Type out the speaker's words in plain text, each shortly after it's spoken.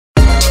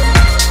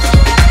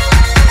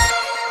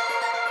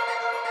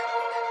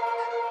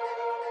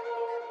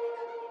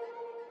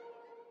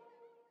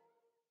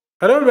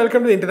Hello and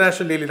welcome to the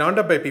International Daily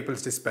Roundup by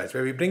People's Dispatch,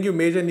 where we bring you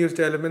major news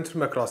developments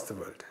from across the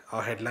world.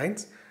 Our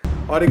headlines: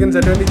 Oregon's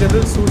Attorney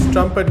General sues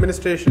Trump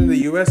administration in the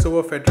US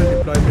over federal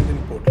deployment in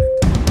Portland.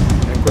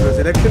 Ecuador's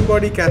election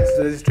body cancels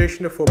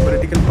registration of 4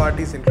 political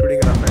parties, including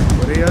Rafael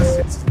Correa's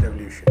Citizen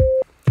Revolution.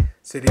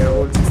 Syria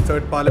holds its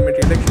third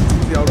parliamentary election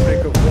since the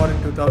outbreak of war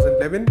in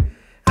 2011,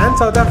 and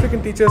South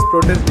African teachers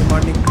protest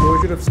demanding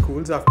closure of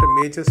schools after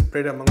major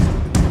spread among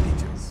students and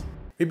teachers.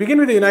 We begin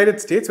with the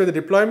United States, where the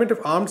deployment of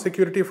armed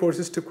security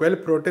forces to quell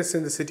protests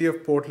in the city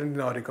of Portland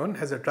in Oregon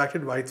has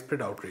attracted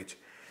widespread outrage.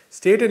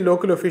 State and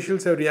local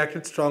officials have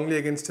reacted strongly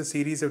against a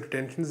series of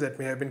detentions that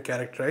may have been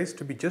characterized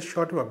to be just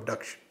short of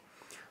abduction.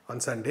 On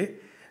Sunday,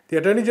 the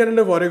Attorney General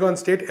of Oregon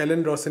State,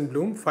 Ellen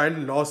Rosenblum, filed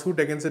a lawsuit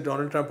against the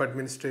Donald Trump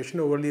administration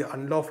over the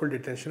unlawful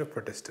detention of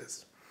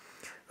protesters.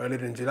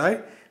 Earlier in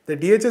July, the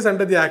DHS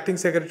under the Acting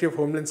Secretary of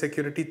Homeland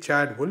Security,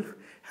 Chad Wolf,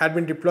 had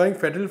been deploying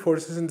federal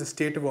forces in the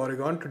state of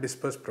Oregon to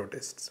disperse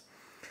protests.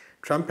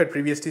 Trump had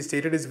previously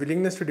stated his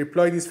willingness to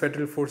deploy these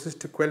federal forces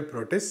to quell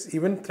protests,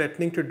 even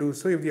threatening to do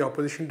so if the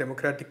opposition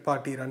Democratic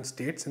Party-run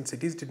states and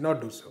cities did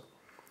not do so.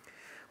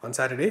 On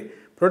Saturday,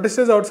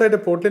 protesters outside the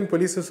Portland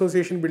Police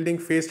Association building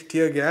faced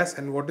tear gas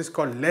and what is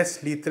called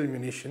less lethal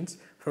munitions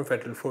from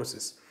federal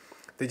forces.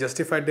 They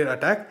justified their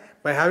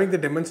attack by having the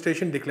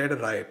demonstration declared a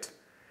riot.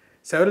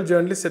 Several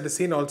journalists at the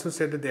scene also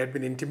said that they had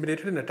been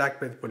intimidated and attacked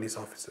by the police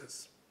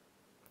officers.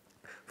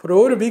 For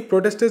over a week,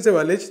 protesters have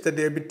alleged that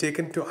they have been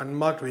taken to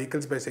unmarked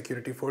vehicles by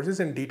security forces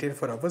and detained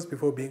for hours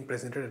before being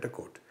presented at a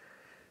court.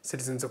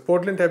 Citizens of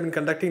Portland have been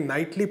conducting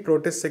nightly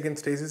protests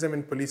against racism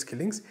and police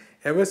killings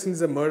ever since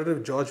the murder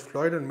of George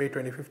Floyd on May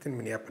 25th in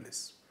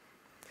Minneapolis.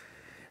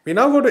 We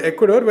now go to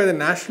Ecuador, where the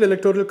National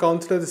Electoral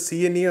Council of the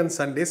CNE on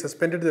Sunday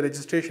suspended the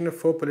registration of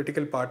 4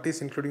 political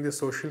parties, including the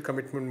Social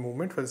Commitment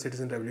Movement for the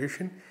Citizen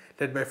Revolution,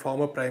 led by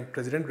former Prime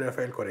President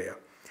Rafael Correa.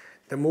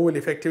 The move will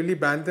effectively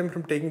ban them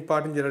from taking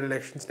part in general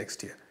elections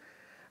next year.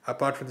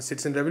 Apart from the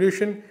Citizen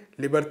Revolution,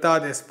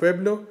 Libertad es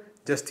Pueblo,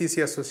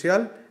 Justicia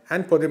Social,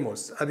 and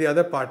Podemos are the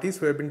other parties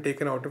who have been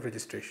taken out of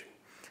registration.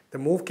 The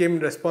move came in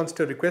response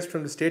to a request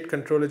from the State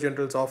Comptroller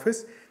General's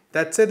office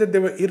that said that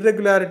there were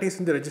irregularities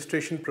in the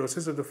registration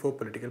process of the 4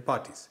 political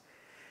parties.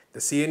 The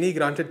CNE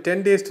granted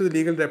 10 days to the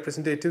legal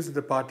representatives of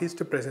the parties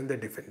to present their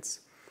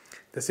defense.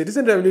 The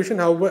Citizen Revolution,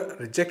 however,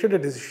 rejected the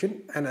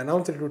decision and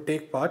announced that it would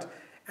take part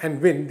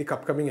and win the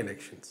upcoming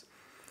elections.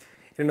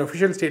 In an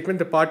official statement,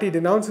 the party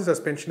denounced the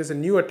suspension as a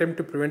new attempt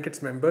to prevent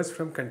its members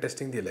from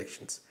contesting the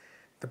elections.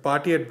 The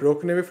party had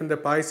broken away from the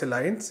PAIS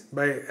alliance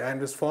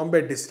and was formed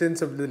by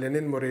dissidents of the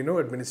Lenin Moreno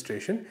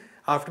administration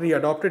after he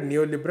adopted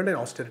neoliberal and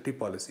austerity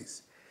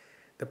policies.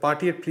 The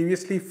party had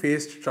previously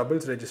faced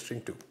troubles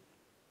registering too.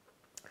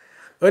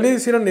 Earlier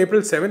this year, on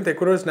April 7th,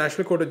 Ecuador's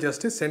National Court of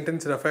Justice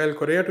sentenced Rafael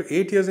Correa to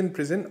 8 years in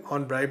prison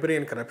on bribery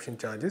and corruption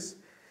charges.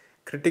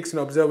 Critics and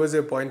observers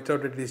have pointed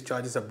out that these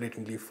charges are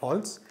blatantly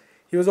false.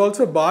 He was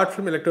also barred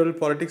from electoral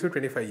politics for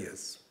 25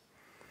 years.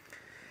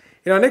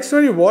 In our next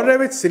story,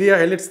 war-ravaged Syria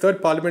held its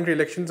third parliamentary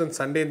elections on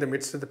Sunday in the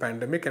midst of the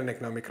pandemic and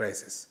economic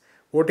crisis,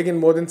 voting in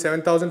more than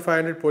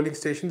 7,500 polling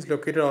stations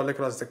located all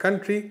across the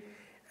country,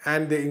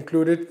 and they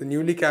included the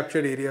newly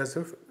captured areas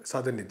of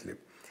southern Idlib.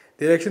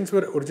 The elections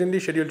were originally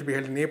scheduled to be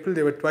held in April.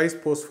 They were twice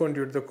postponed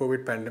due to the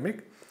COVID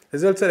pandemic.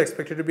 Results are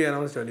expected to be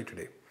announced early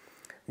today.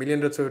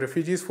 Millions of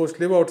refugees forced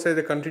to live outside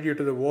the country due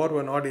to the war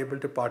were not able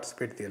to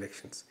participate in the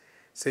elections.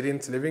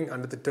 Syrians living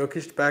under the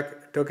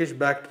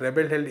Turkish-backed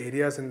rebel-held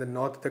areas in the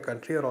north of the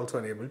country are also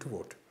unable to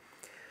vote.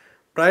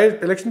 Prior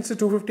elections to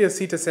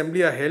 250-seat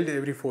assembly are held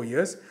every 4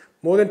 years.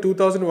 More than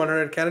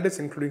 2,100 candidates,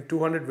 including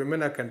 200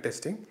 women, are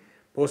contesting.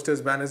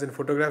 Posters, banners and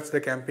photographs of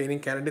the campaigning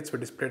candidates were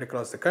displayed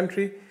across the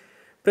country.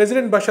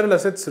 President Bashar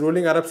al-Assad's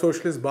ruling Arab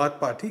Socialist Baath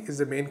Party is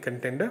the main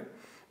contender.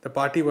 The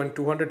party won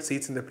 200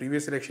 seats in the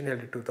previous election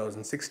held in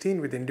 2016,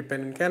 with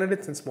independent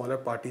candidates and smaller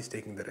parties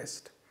taking the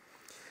rest.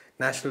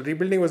 National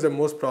rebuilding was the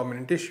most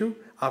prominent issue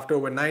after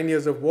over 9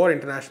 years of war,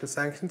 international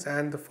sanctions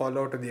and the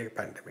fallout of the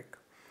pandemic.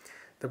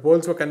 The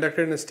polls were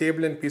conducted in a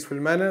stable and peaceful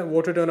manner.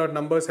 Voter turnout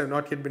numbers have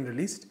not yet been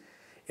released.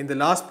 In the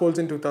last polls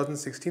in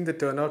 2016, the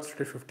turnout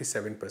stood at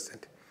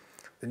 57%.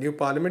 The new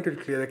parliament will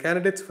clear the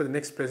candidates for the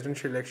next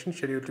presidential election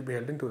scheduled to be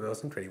held in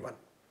 2021.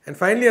 And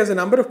finally, as the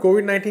number of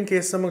COVID-19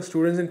 cases among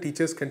students and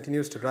teachers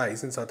continues to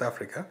rise in South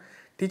Africa,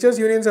 teachers'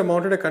 unions have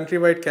mounted a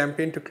countrywide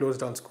campaign to close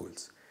down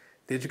schools.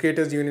 The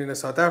Educators Union of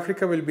South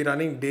Africa will be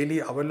running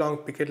daily hour-long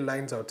picket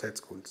lines outside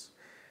schools.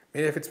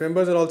 Many of its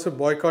members are also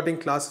boycotting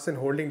classes and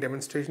holding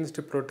demonstrations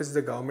to protest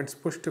the government's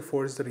push to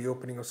force the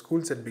reopening of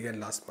schools that began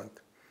last month.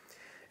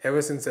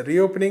 Ever since the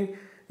reopening,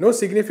 no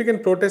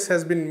significant protest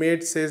has been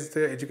made, says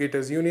the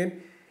Educators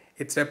Union.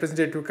 Its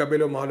representative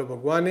Kabelo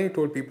Mahalo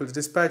told People's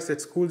Dispatch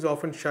that schools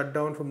often shut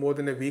down for more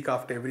than a week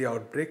after every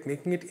outbreak,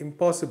 making it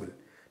impossible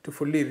to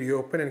fully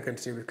reopen and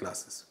continue with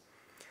classes.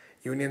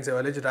 Unions have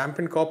alleged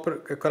rampant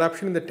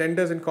corruption in the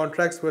tenders and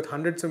contracts worth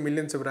hundreds of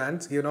millions of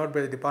rands given out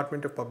by the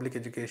Department of Public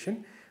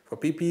Education for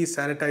PPEs,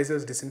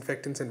 sanitizers,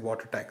 disinfectants and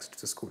water tanks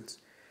to the schools.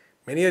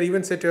 Many are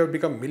even said to have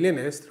become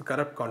millionaires through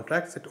corrupt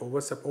contracts that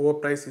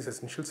overprice these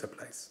essential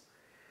supplies.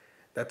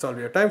 That's all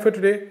we have time for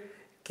today.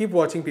 Keep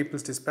watching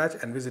People's Dispatch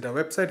and visit our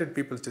website at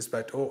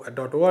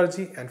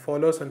peoplesdispatch.org and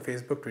follow us on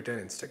Facebook, Twitter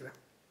and Instagram.